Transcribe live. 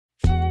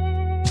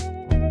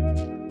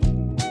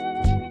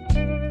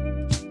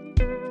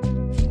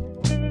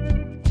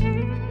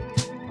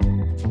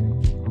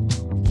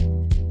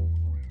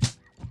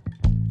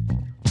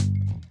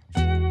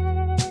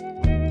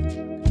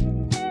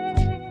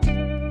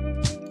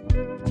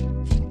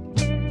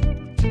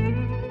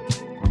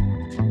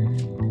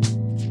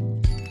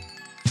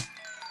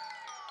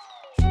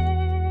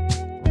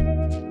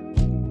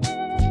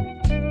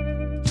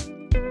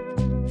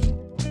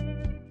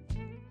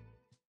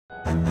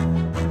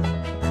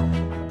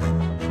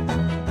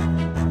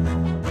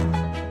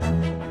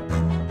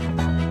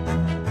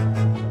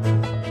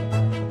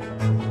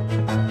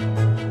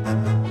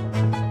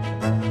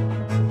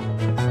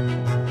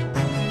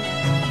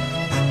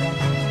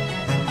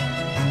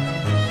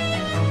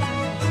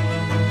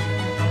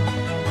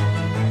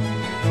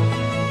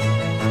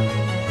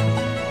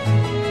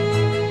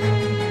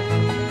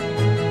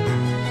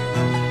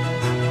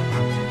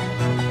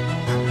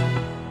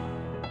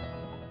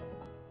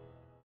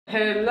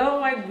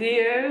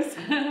years,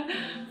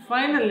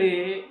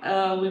 finally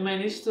we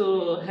managed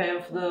to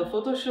have the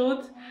photo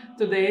shoot.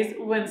 Today is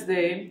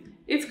Wednesday.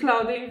 It's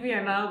cloudy in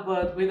Vienna,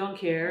 but we don't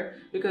care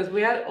because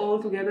we are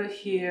all together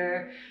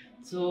here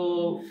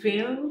to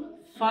film,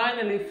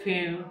 finally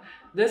film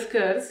the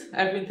skirts.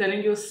 I've been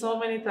telling you so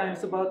many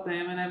times about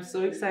them and I'm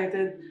so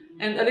excited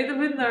and a little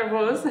bit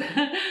nervous.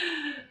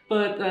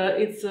 But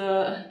it's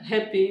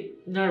happy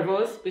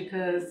nervous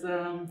because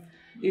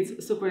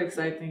it's super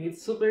exciting.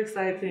 It's super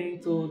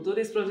exciting to do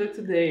this project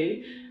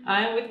today.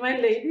 I'm with my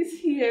ladies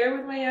here,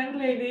 with my young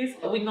ladies.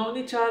 We've known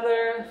each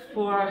other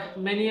for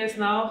many years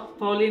now.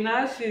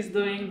 Paulina, she's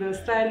doing the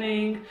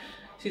styling.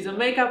 She's a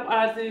makeup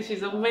artist.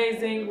 She's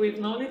amazing. We've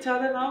known each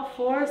other now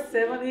for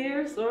 7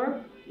 years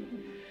or...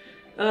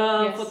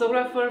 Yes.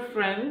 Photographer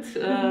friend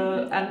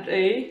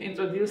Andre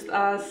introduced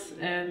us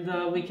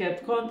and we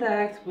kept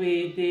contact.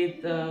 We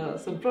did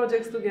some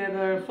projects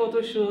together,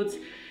 photo shoots.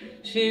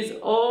 She's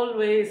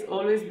always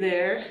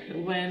there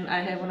when I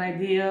have an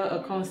idea,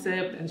 a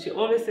concept, and she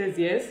always says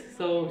yes.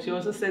 So she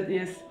also said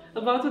yes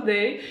about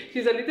today.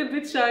 She's a little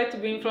bit shy to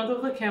be in front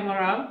of the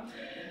camera,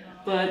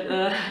 but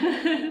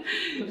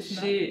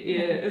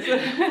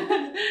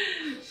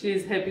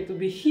she's happy to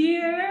be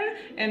here.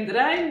 And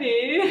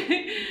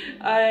Raini,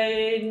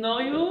 I know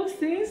you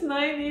since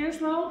 9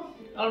 years now?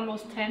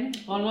 Almost 10.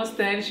 Almost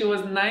 10. She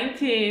was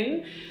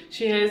 19.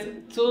 She has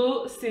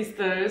 2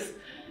 sisters.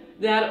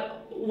 They are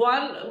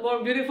one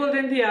more beautiful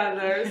than the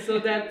other. So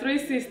there are 3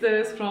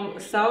 sisters from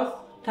South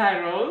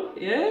Tyrol.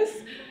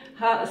 Yes?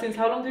 Since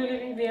how long do you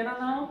live in Vienna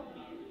now?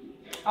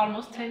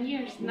 Almost 10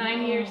 years,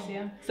 9 years,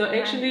 yeah. So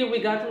actually we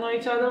got to know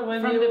each other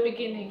when From the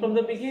beginning. From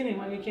the beginning,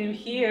 when you came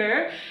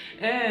here.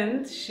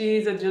 And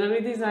she's a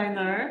jewelry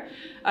designer.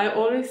 I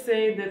always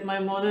say that my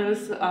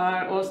models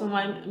are also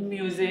my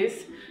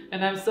muses.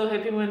 And I'm so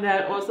happy when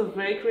they're also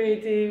very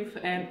creative.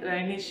 And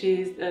Raini,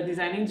 she's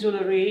designing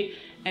jewelry.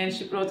 And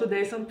she brought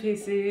today some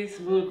pieces.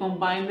 We'll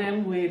combine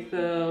them with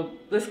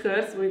the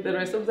skirts, with the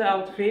rest of the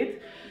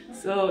outfit.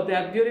 So they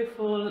are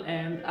beautiful,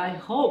 and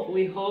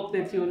we hope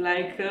that you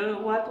like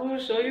what we'll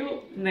show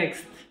you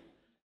next.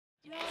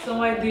 So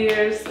my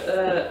dears,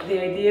 the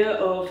idea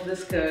of the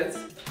skirts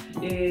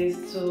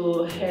is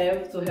to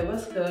have a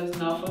skirt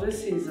now for the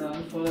season,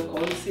 for the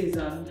cold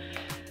season,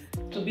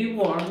 to be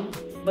warm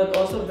but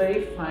also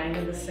very fine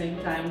at the same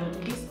time, not to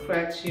be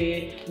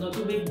scratchy, not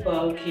to be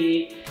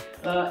bulky.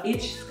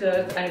 Each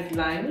skirt I've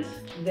lined.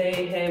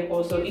 They have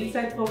also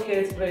inside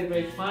pockets,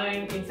 very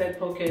fine inside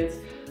pockets,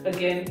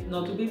 again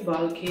not to be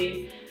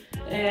bulky,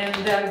 and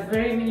they are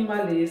very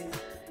minimalist.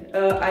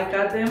 I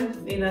cut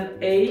them in an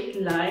A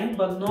line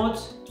but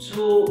not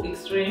too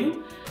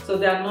extreme, so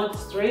they are not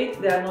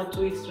straight, they are not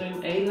too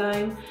extreme A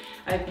line.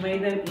 I've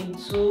made them in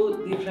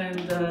 2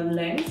 different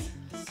lengths,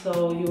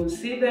 so you'll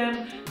see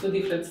them to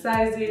different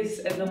sizes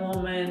at the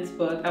moment,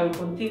 but I will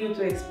continue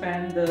to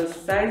expand the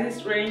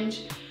sizes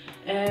range.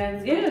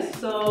 And yes,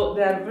 so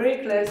they are very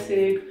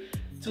classic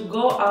to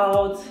go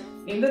out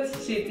in the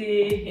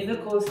city in the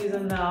cold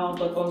season now,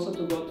 but also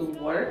to go to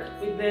work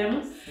with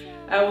them.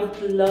 I would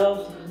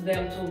love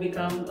them to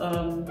become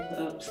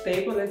a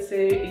staple, let's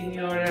say, in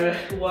your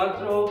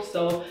wardrobe.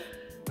 So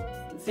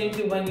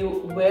simply when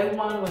you wear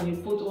one, when you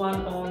put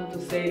one on,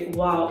 to say,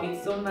 wow,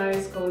 it's so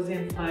nice, cozy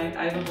and fine,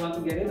 I don't want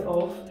to get it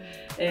off.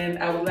 And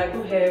I would like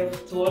to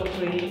have 2 or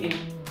 3 in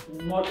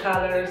more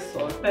colors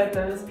or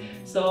patterns.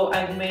 So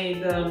I've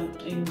made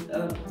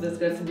the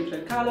skirts in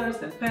different colors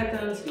and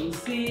patterns, you'll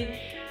see.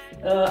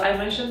 I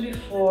mentioned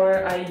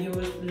before I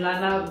used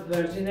Lana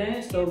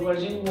Virgine, so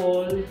virgin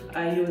wool.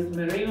 I used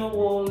merino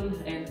wool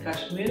and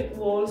cashmere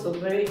wool, so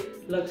very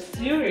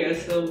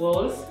luxurious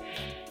wools.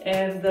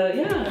 And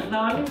yeah,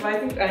 now I'm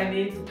inviting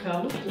Aini to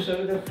come to show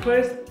you the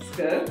first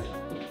skirt.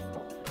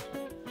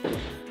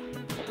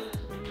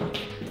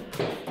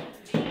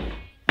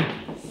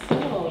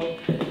 So,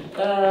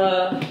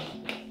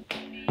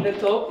 the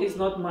top is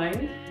not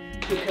mine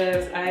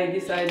because I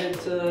decided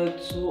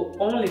to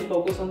only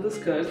focus on the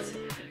skirts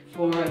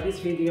for this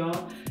video.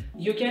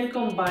 You can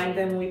combine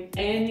them with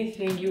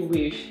anything you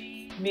wish,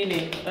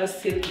 meaning a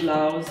silk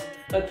blouse,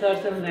 a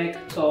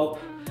turtleneck top,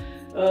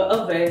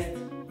 a vest,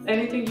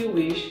 anything you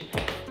wish.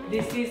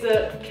 This is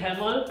a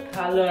camel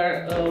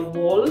color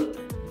wool.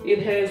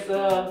 It has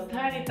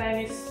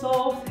tiny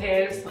soft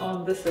hairs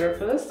on the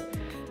surface.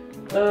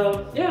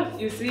 Yeah,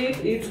 you see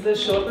it, it's the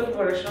shorter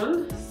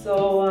version.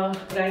 So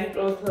Raini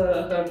brought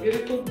her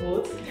beautiful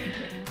boots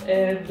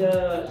and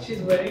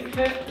she's wearing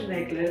her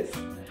necklace.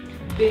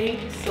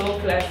 Being so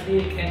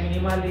classic and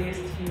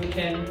minimalist, you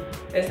can,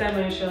 as I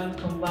mentioned,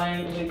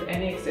 combine with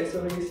any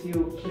accessories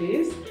you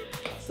please.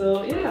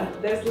 So yeah,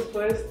 that's the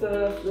first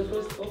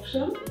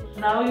option.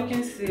 Now you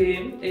can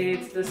see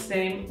it's the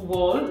same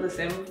wool, the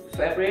same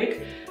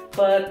fabric,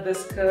 but the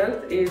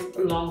skirt is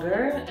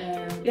longer,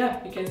 and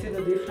yeah, you can see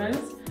the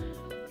difference.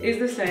 It's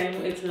the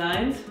same, it's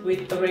lined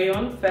with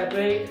rayon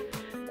fabric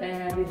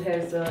and it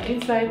has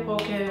inside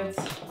pockets.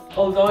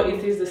 Although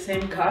it is the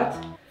same cut,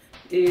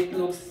 it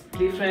looks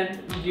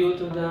different due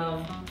to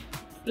the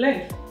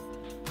length.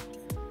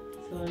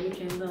 So you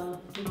can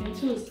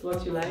choose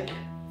what you like.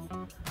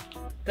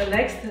 The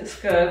next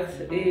skirt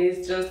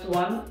is just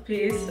one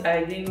piece.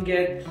 I didn't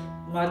get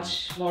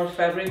much more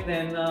fabric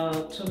than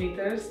 2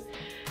 meters.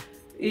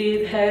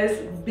 It has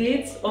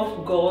bits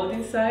of gold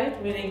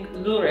inside, meaning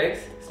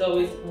lurex, so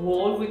it's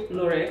wool with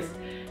lurex.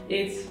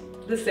 It's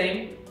the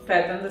same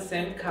pattern, the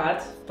same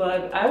cut,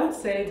 but I would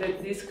say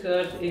that this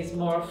skirt is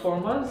more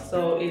formal,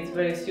 so it's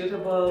very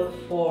suitable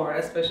for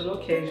a special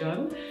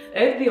occasion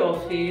at the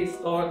office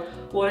or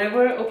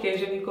whatever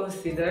occasion you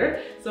consider.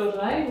 So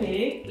like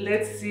me,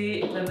 let's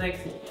see the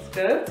next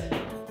skirt.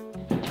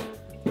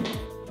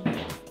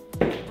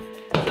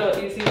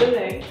 So you see the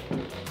length.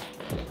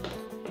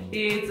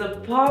 It's a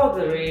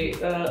powdery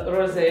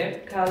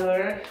rosé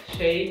color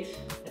shade,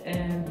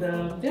 and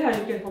yeah,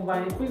 you can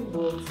combine it with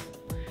boots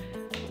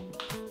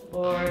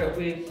or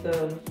with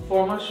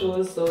formal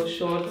shoes, so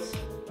shorts,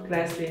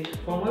 classic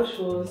formal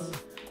shoes.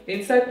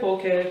 Inside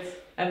pocket.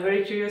 I'm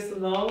very curious to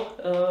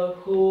know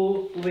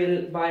who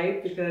will buy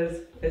it,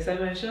 because as I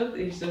mentioned,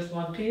 it's just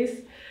one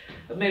piece.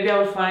 Maybe I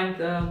will find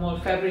more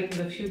fabric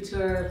in the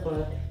future,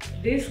 but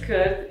this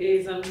skirt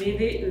is a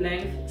midi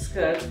length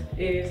skirt.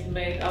 It's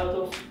made out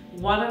of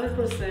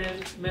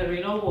 100%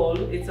 merino wool.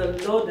 It's a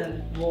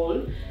Loden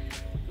wool.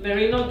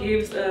 Merino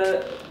gives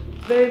a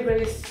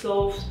very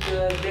soft,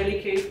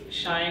 delicate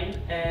shine,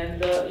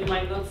 and you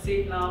might not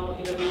see it now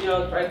in the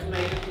video. I'll try to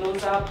make it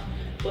close up,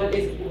 but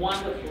it's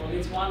wonderful.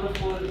 It's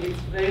wonderful. It's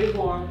very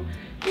warm.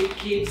 It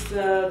keeps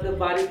the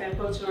body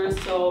temperature,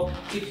 so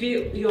if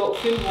you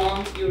feel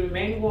warm, you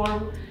remain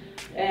warm.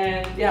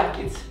 And yeah,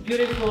 it's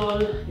beautiful,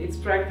 it's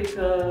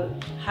practical,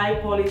 high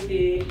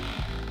quality.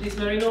 This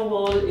merino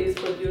wool is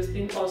produced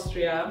in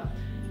Austria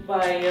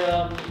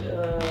by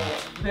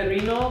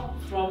Merino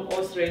from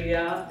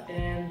Australia,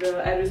 and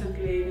I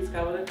recently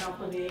discovered the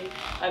company.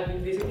 I've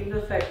been visiting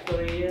the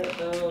factory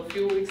a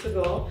few weeks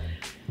ago,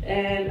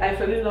 and I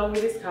fell in love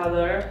with this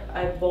color.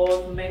 I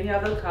bought many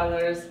other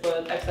colors,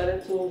 but I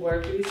started to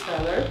work with this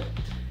color.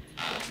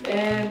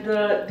 And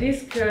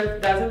this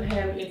skirt doesn't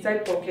have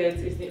inside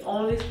pockets. It's the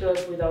only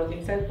skirt without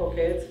inside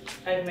pockets.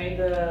 I made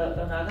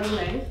another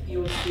length,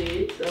 you'll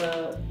see it,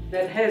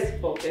 that has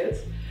pockets.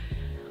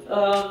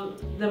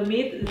 The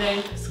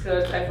mid-length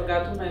skirts, I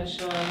forgot to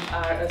mention,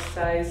 are a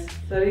size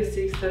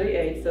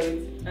 36-38, so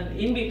it's an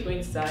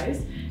in-between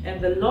size.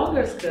 And the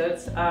longer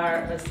skirts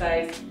are a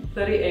size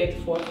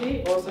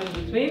 38-40, also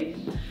in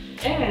between.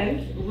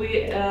 And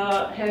we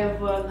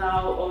have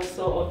now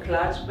also a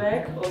clutch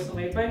bag, also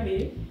made by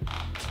me.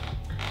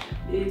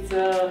 It's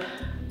a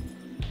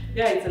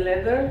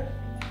leather.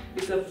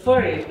 It's a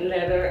furry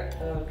leather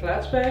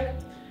clutch bag,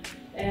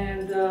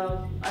 and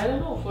I don't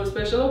know, for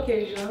special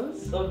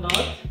occasions or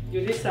not,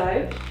 you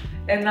decide.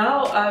 And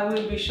now I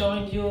will be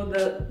showing you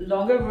the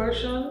longer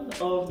version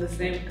of the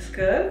same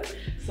skirt.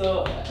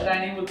 So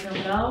Rainy will come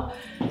now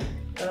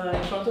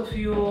in front of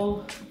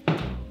you.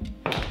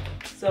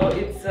 So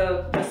it's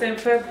the same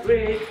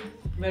fabric,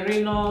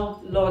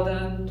 merino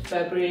Loden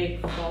fabric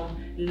from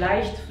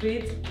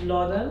Leichtfried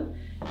Loden.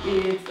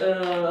 It's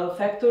a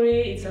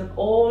factory, it's an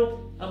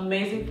old,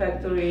 amazing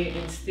factory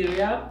in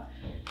Styria,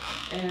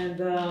 and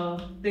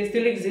they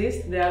still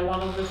exist. They are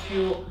one of the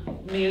few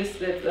mills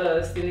that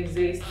still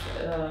exist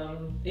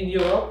in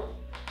Europe,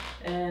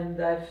 and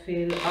I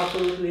feel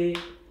absolutely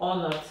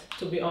honored,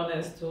 to be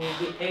honest, to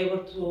be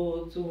able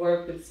to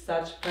work with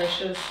such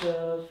precious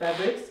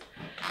fabrics.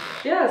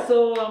 Yeah,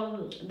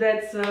 so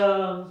that's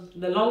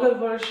the longer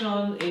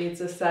version. It's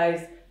a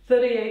size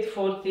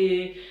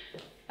 38-40.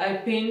 I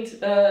pinned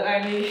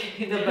Rainy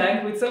in the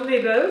back with some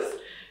needles.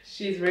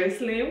 She's very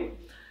slim,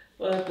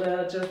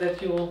 but just that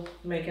you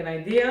make an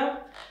idea.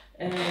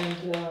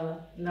 And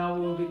now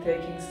we'll be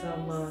taking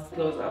some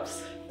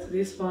close-ups.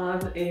 This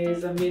one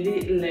is a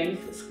midi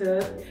length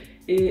skirt.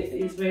 It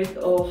is made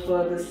of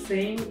the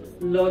same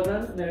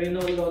Loden,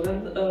 merino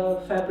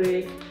Loden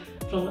fabric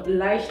from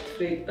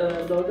Leichtfried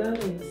Loden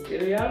in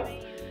Styria.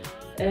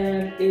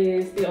 And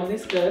it's the only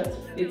skirt.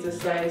 It's a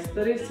size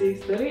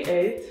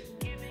 36-38.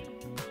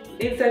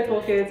 Inside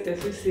pockets,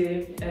 as you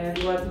see.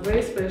 And what's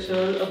very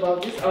special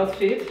about this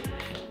outfit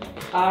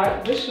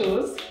are the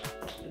shoes.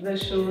 The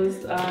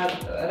shoes are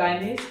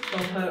Rainy's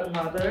from her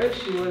mother.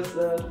 She was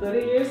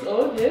 30 years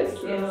old, yes.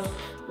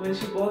 When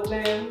she bought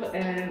them,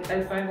 and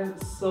I find them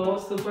so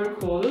super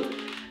cool.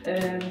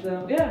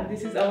 And yeah,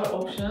 this is our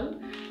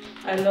option.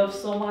 I love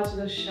so much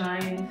the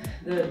shine,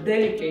 the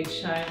delicate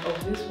shine of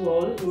this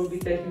wool. We will be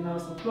taking now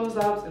some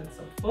close-ups and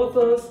some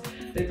photos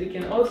that you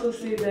can also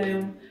see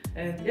them.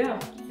 And yeah,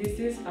 this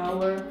is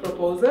our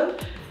proposal.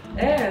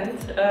 And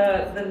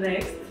the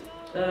next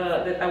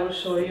that I will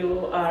show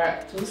you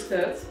are two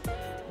skirts.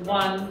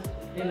 One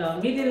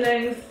midi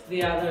length,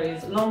 the other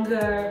is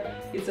longer.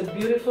 It's a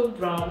beautiful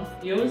brown,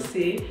 you'll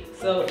see.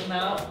 So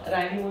now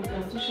Rainy will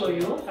come to show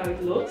you how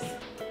it looks.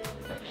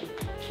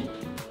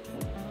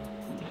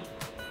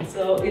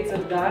 So it's a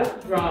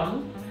dark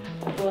brown,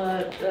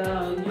 but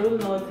you'll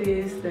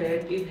notice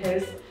that it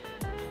has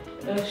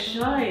a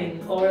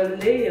shine or a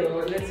layer,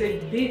 or let's say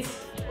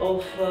bits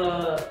of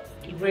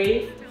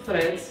gray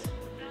threads.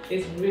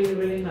 It's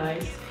really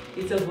nice.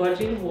 It's a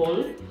virgin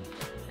wool,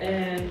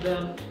 and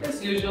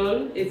as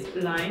usual it's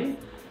lined,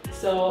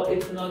 so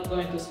it's not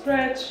going to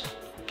scratch,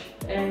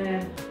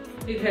 and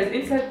it has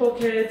inside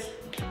pockets,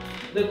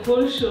 the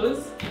cool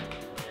shoes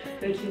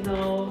that you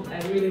know I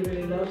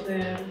really love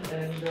them,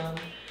 and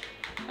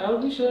I will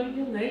be showing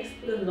you next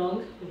the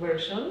long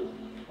version.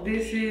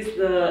 This is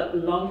the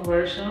long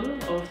version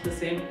of the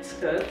same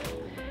skirt,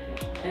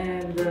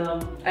 and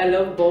I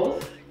love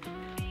both.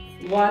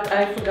 What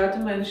I forgot to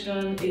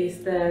mention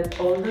is that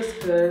all the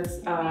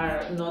skirts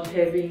are not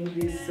having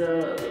this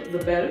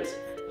the belt.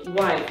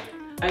 Why?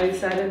 I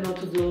decided not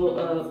to do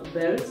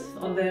belts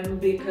on them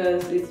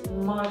because it's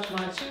much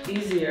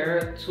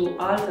easier to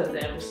alter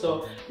them.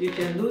 So you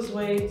can lose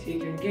weight, you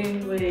can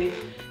gain weight,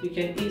 you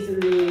can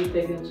easily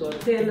take them to a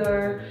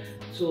tailor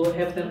to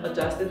have them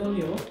adjusted on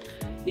you.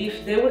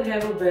 If they would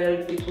have a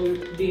belt, it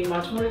would be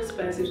much more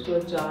expensive to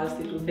adjust,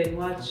 it would take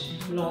much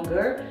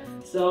longer.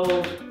 So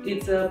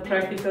it's a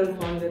practical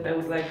point that I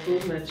would like to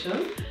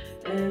mention.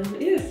 And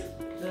yes,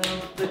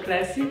 the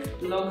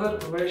classic longer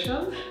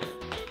version.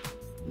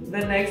 The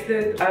next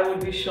that I will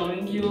be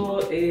showing you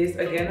is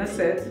again a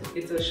set.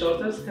 It's a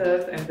shorter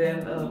skirt and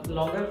then a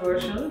longer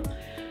version.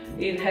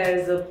 It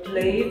has a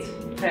plaid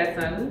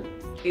pattern.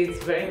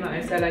 It's very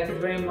nice. I like it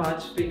very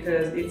much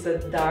because it's a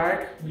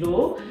dark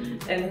blue.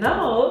 And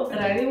now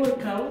Riley will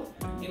come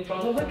in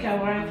front of the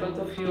camera, in front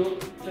of you,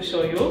 to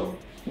show you.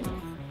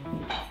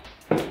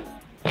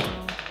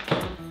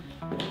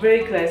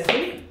 Very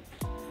classic.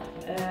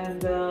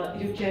 And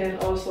you can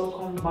also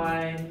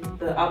combine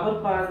the upper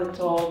part of the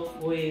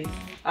top with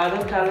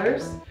other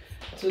colors.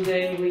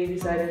 Today we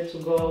decided to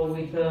go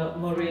with a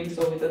maroon,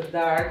 so with a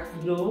dark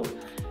blue,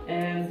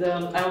 and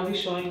I will be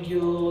showing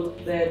you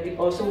that it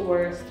also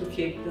works to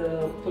keep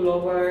the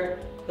pullover,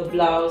 the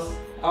blouse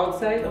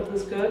outside of the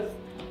skirt,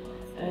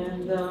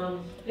 and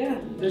yeah,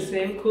 the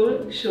same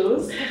cool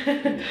shoes.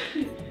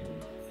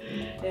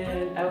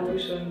 And I will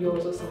be showing you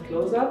also some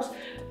close-ups,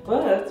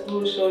 but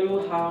we'll show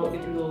you how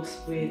it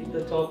looks with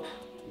the top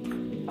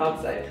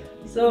outside.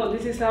 So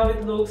this is how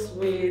it looks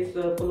with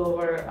the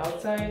pullover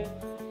outside.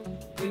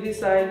 You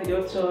decide,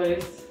 your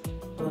choice,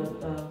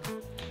 but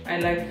I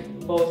like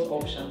both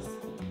options.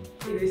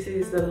 This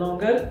is the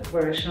longer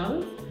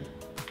version,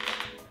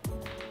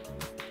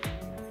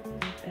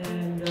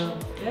 and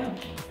yeah,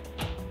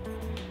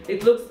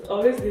 it looks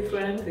always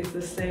different. It's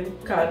the same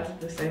cut,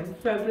 the same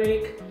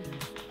fabric,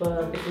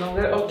 but it's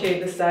longer. Okay,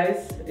 the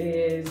size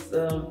is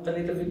a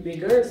little bit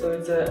bigger, so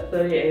it's a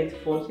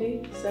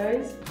 38-40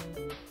 size.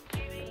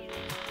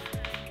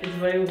 It's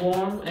very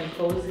warm and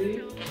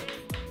cozy.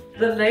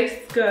 The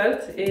next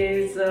skirt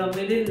is a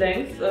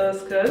midi-length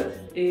skirt.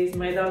 It's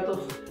made out of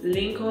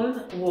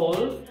Lincoln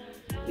wool.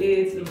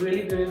 It's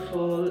really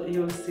beautiful.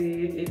 You'll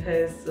see it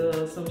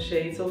has some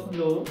shades of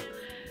blue.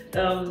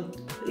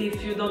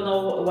 If you don't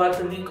know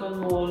what a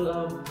Lincoln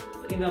wool,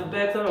 in a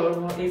better or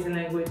more easy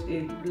language,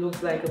 it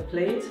looks like a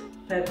plate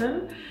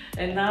pattern.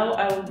 And now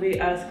I will be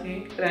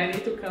asking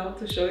Raini to come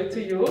to show it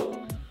to you,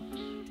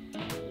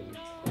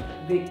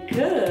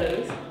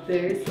 because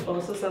there is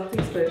also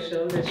something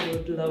special that she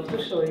would love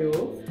to show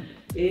you.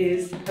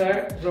 Is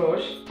her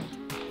brooch.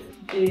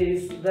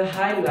 Is the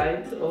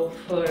highlight of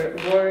her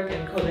work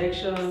and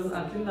collection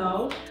until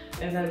now,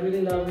 and I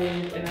really love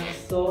it, and I'm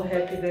so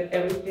happy that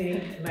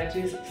everything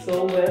matches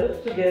so well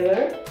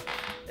together,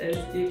 as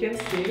you can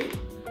see.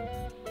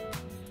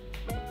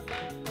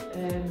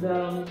 And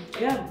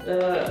yeah,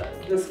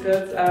 the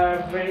skirts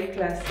are very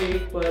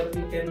classic, but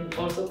you can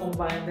also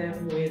combine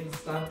them with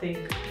something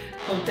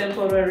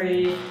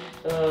contemporary,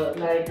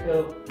 like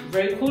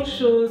very cool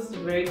shoes,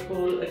 very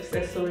cool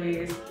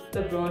accessories,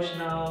 the brooch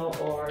now,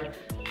 or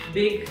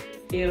big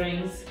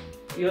earrings,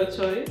 your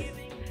choice.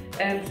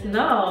 And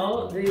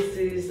now this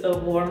is a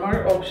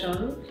warmer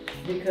option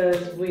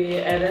because we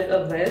added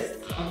a vest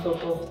on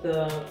top of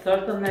the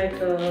turtleneck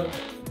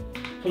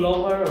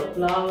pullover or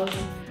blouse.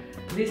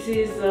 This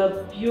is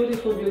a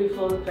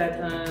beautiful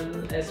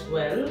pattern as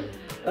well.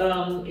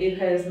 It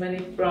has many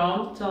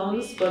brown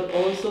tones but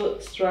also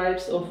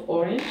stripes of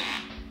orange,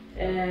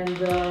 and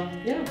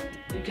yeah,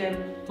 you can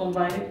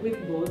combine it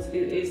with boots.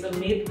 It is a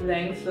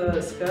mid-length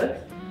skirt,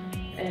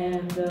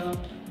 and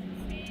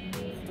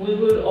we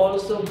will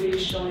also be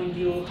showing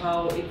you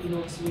how it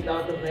looks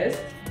without the vest.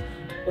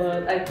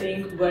 But I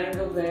think wearing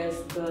a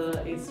vest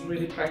is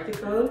really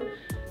practical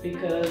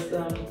because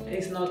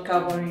it's not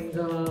covering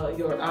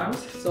your arms,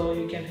 so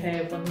you can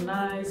have a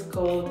nice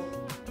coat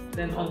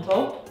then on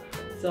top.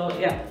 So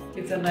yeah,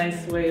 it's a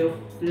nice way of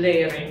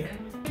layering.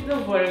 The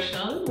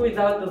version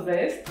without the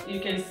vest, you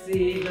can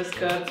see the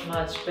skirt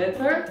much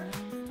better,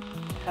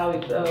 how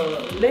it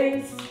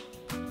lays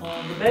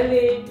on the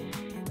belly.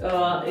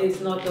 It's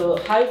not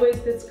a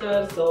high-waisted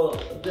skirt, so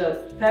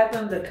the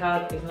pattern, the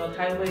cut is not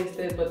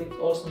high-waisted, but it's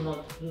also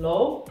not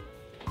low.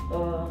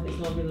 It's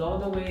not below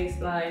the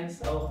waistline,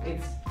 so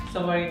it's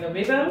somewhere in the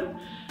middle.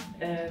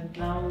 And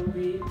now we'll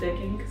be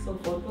taking some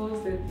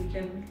photos that you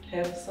can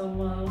have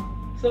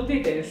some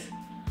details.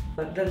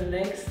 But the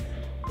next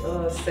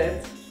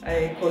set,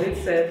 I call it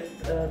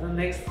set, the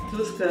next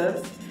two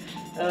skirts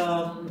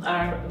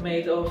are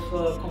made of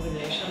a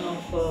combination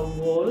of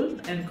wool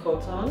and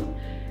cotton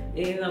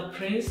in a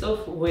Prince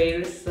of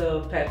Wales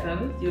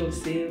pattern. You'll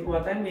see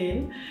what I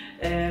mean,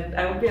 and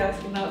I will be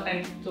asking now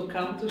Anne to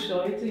come to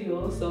show it to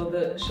you. So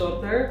the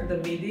shorter, the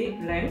midi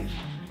length,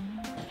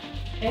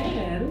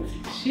 and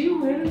she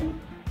will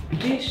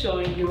be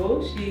showing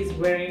you. She is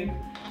wearing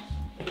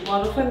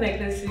one of her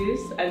necklaces.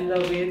 I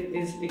love it.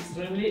 It's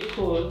extremely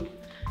cool.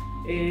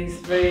 It's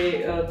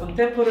very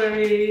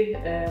contemporary,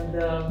 and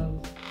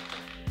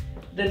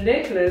the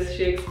necklace,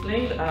 she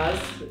explained us,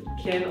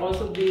 can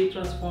also be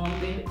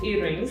transformed in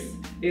earrings.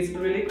 It's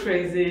really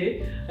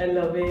crazy. I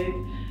love it.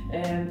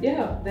 And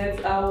yeah,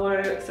 that's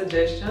our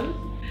suggestion.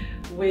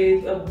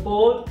 With a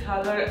bold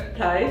color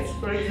tights,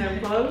 for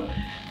example,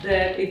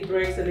 that it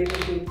breaks a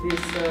little bit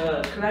this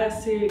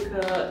classic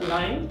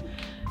line.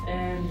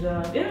 And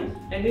yeah,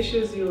 any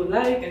shoes you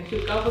like and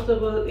feel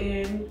comfortable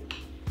in,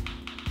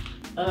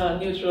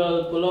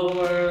 neutral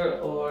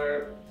pullover,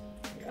 or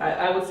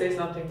I would say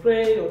something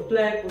gray or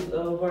black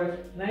would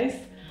work nice.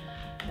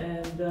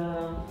 And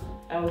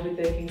I will be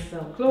taking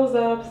some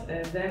close-ups,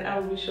 and then I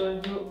will be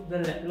showing you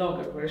the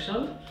longer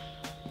version.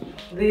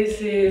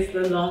 This is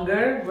the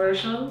longer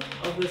version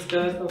of the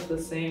skirt of the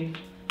same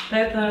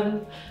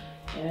pattern,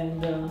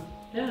 and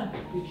yeah,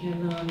 you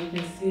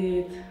can see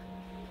it.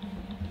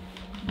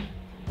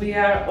 We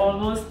are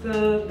almost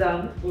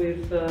done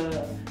with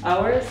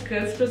our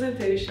skirts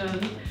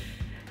presentation.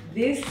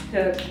 This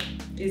skirt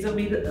is a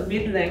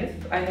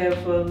mid-length. I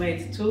have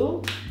made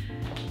two.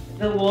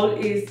 The wool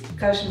is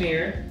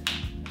cashmere.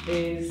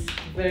 Is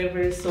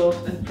very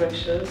soft and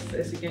precious,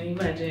 as you can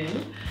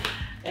imagine.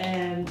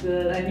 And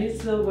Anne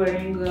is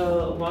wearing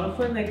one of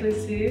her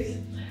necklaces.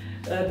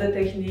 The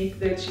technique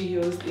that she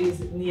used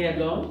is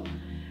niello,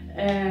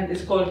 and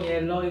it's called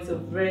niello. It's a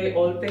very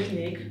old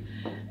technique,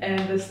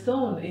 and the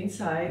stone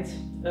inside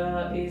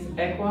is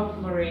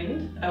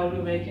aquamarine. I will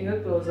be making a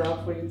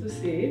close-up for you to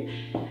see.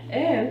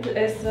 And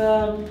as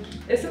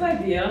an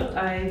idea,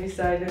 I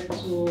decided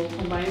to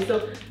combine,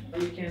 so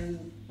you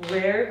can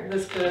wear the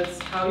skirts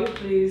how you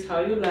please,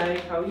 how you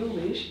like, how you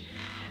wish.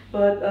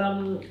 But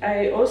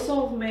I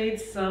also made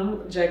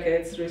some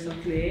jackets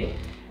recently,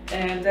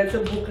 and that's a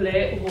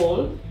boucle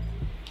wool.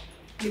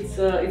 It's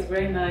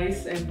very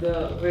nice and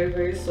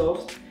very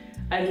soft.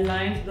 I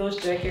lined those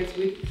jackets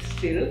with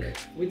silk,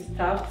 with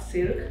stuffed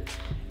silk,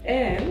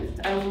 and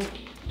I will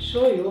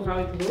show you how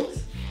it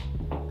looks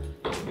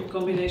in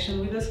combination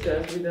with the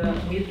skirt, with a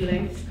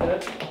mid-length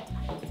skirt.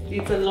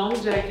 It's a long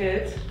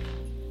jacket.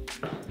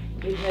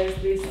 It has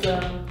this,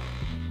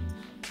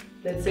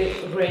 let's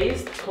say,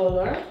 raised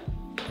collar,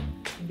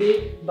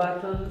 big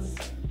buttons,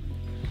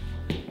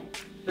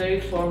 very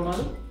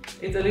formal.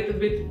 It's a little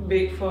bit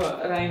big for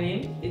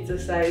Rainin. It's a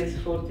size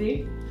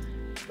 40,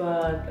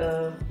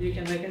 but you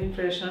can make an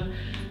impression.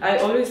 I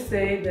always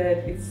say that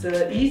it's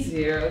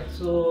easier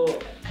to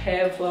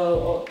have,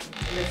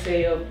 let's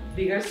say, a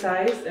bigger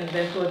size and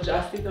then to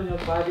adjust it on your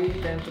body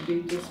than to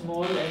be too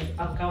small and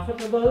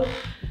uncomfortable.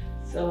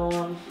 So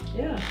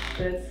yeah,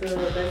 that's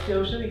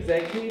the option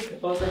exactly. It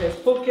also has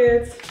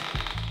pockets,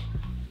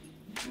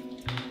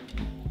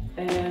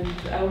 and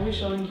I will be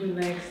showing you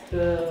next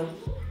the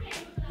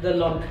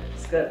long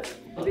skirt.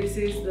 This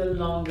is the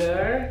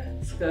longer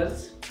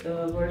skirt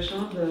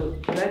version, the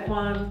black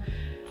one.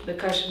 The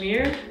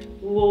cashmere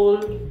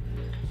wool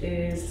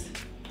is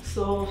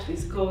soft,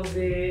 it's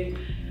cozy,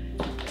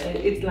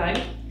 it's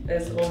lined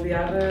as all the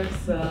others,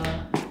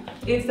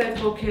 inside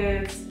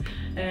pockets.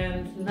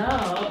 And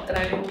now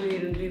Ryan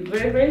will be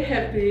very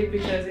happy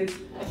because it's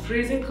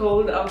freezing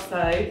cold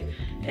outside,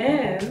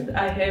 and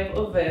I have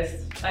a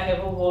vest. I have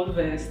a wool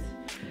vest.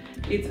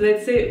 It's,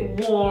 let's say,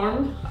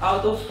 warm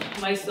out of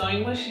my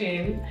sewing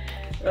machine.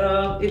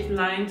 It's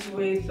lined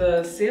with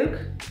silk.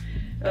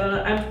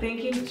 I'm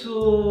thinking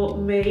to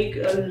make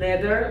a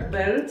leather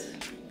belt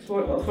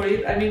for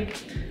it. I mean,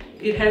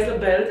 it has a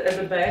belt at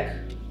the back,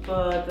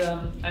 but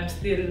I'm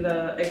still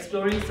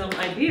exploring some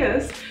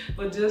ideas.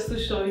 But just to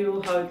show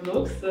you how it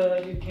looks,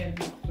 you can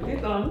put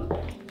it on.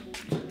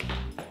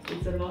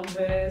 It's a long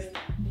vest.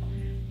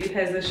 It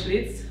has a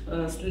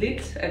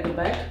slit at the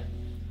back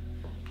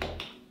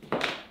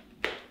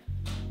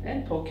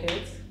and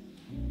pockets.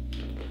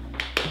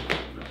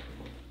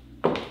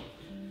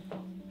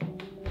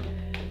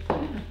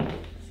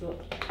 So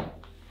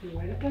you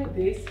wear it like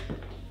this.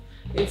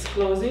 It's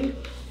closing.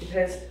 It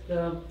has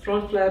the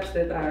front flaps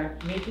that are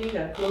meeting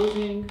and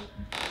closing,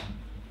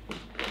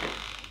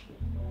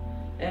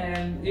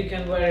 and you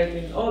can wear it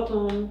in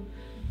autumn,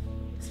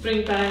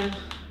 springtime,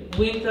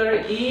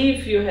 winter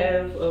if you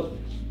have a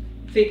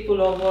thick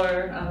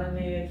pullover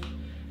underneath.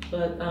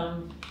 But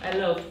I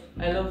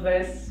love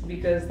vests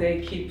because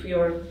they keep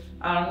your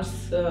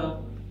arms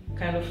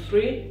kind of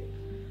free,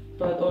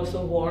 but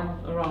also warm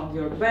around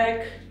your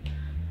back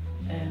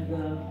and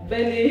the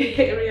belly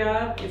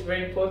area. It's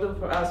very important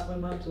for us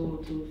women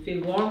to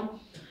feel warm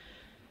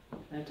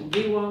and to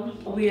be warm.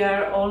 We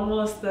are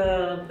almost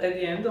at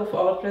the end of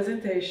our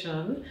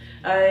presentation.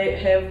 I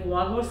have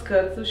one more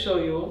skirt to show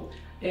you.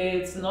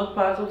 It's not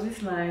part of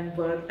this line,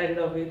 but I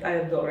love it, I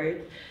adore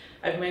it.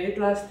 I've made it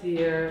last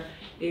year.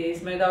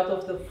 It's made out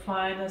of the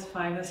finest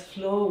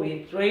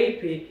flowy,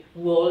 drapey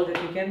wool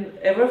that you can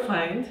ever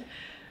find.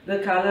 The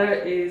color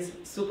is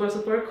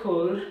super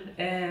cool,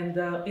 and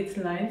it's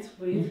lined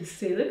with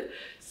silk.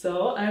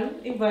 So I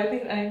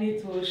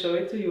need to show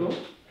it to you.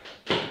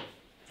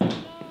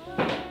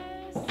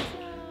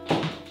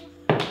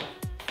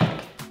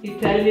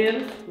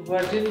 Italian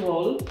virgin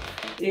wool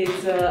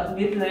is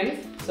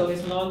mid-length, so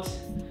it's not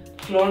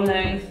floor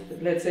length.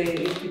 Let's say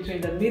it's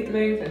between the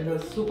mid-length and the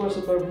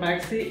super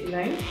maxi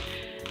length.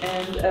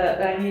 And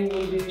Rani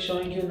will be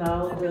showing you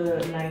now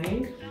the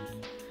lining.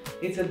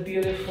 It's a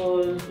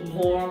beautiful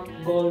warm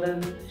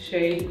golden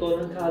shade,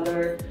 golden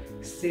color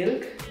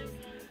silk,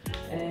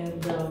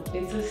 and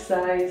it's a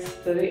size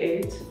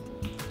 38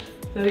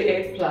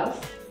 plus.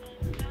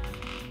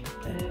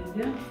 And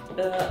yeah,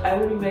 I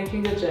will be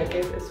making a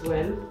jacket as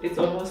well. It's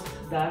almost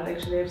done,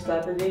 actually. I've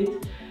started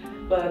it,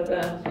 but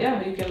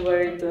yeah, you can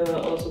wear it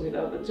also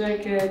without a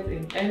jacket,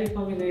 in any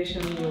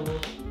combination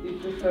you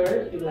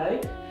prefer, you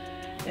like.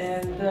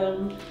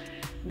 And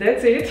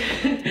that's it.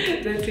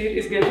 That's it.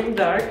 It's getting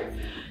dark.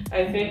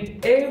 I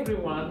thank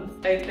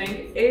everyone. I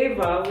thank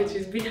Eva, which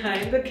is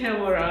behind the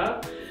camera,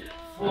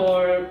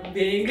 for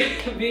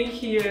being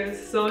here,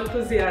 so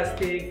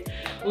enthusiastic.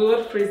 We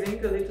were freezing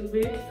a little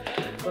bit,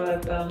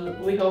 but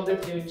we hope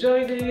that you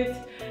enjoyed it.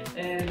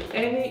 And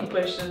any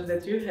questions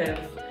that you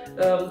have,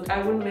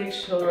 I will make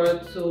sure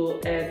to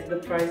add the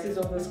prices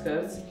of the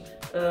skirts.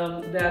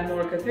 There are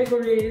more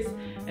categories,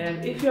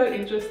 and if you are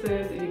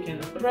interested, you can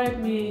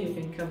write me, you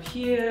can come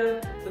here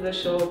to the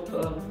shop.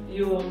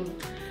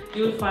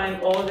 You'll find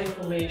all the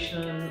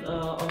information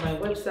on my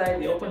website,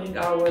 the opening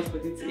hours,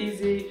 but it's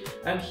easy.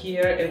 I'm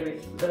here every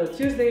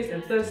Tuesdays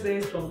and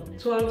Thursdays from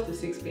 12 to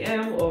 6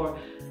 p.m. or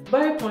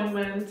by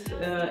appointment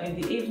in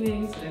the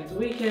evenings and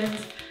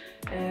weekends.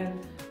 And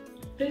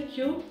thank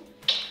you.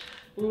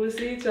 We will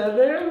see each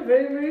other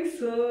very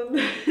soon.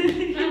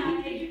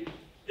 Bye.